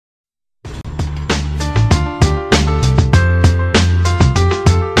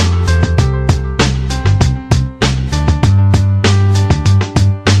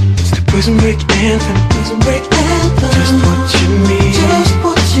prison break anthem. Prison break anthem. Just what you need. Just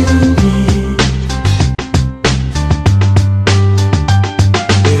what you need.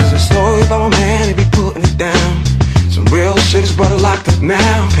 There's a story about a man, he be putting it down. Some real shit is brother locked up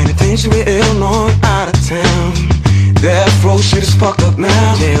now. Penitentiary, Illinois, out of town. Death row shit is fucked up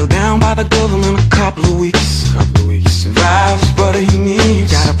now. Jailed down by the government a couple of weeks. Survives, brother, he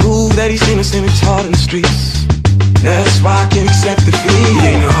needs. Gotta prove that he's innocent, it's hard in the streets. That's why I can't accept defeat. He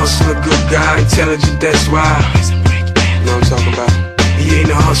ain't a hustler, good guy, intelligent, that's why. You know what I'm talking about? He ain't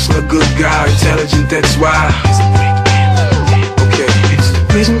a hustler, good guy, intelligent, that's why. Okay, it's the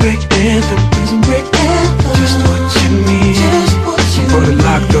prison break anthem. Prison break anthem. Just what you need. Just what you need. For the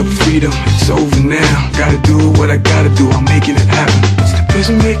locked up freedom, it's over now. Gotta do what I gotta do, I'm making it happen. It's the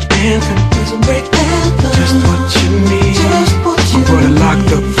prison break anthem. Prison break anthem. Just what you need. Just what you need. For the locked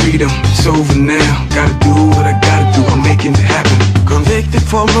up freedom, it's over now. Gotta do what I gotta do, I'm making it happen. Convicted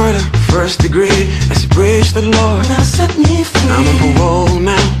for murder, first degree. As you praise the Lord, now set me free. I'm on parole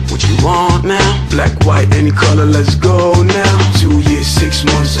now, what you want now? Black, white, any color, let's go now. 2 years, 6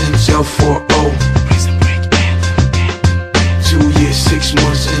 months in jail for Prison break anthem. 2 years, 6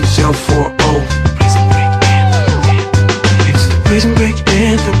 months in jail for Prison break anthem. It's the prison break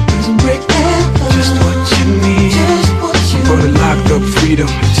anthem. Prison break anthem. Just what you need. Just what you need. For the locked up freedom,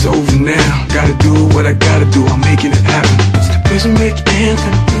 it's over now. Gotta do what I gotta do, I'm making it happen. It's the prison break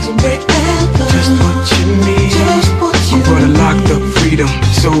anthem. Prison break anthem. Just what you need. Just what you need. For the locked up freedom,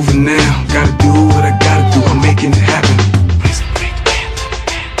 it's over now. Gotta do what I gotta do, I'm making it happen. Prison break anthem.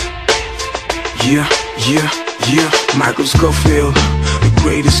 Yeah, yeah, yeah. Michael Scofield, the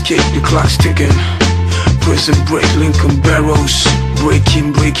great escape, the clock's ticking. Prison break, Lincoln barrels. Break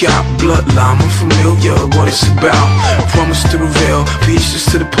in, break out, bloodline, I'm familiar what it's about. Promise to reveal pieces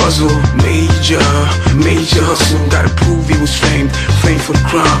to the puzzle. Major, major hustle. Gotta prove he was famed, famed for the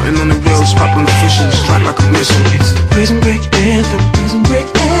crime. And on the rails, popping the fishing, strike like a missile. It's the prison break anthem. Prison break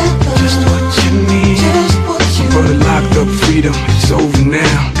anthem. Just what you need. Just what you need. For the locked up freedom, it's over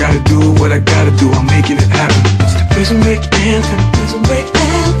now. Gotta do what I gotta do, I'm making it happen. It's the prison break anthem. Prison break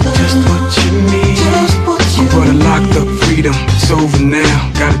anthem. Just what you need. Just what you need. For the locked up freedom, it's over now.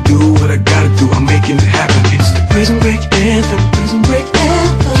 Gotta do what I gotta do, I'm making it happen. It's the prison break anthem. Prison break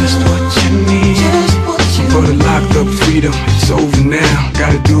anthem. Just what you need. Just what you need. For the locked up freedom, it's over now.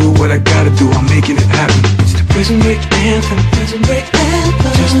 Gotta do what I gotta do, I'm making it happen. It's the prison break anthem. Prison break anthem.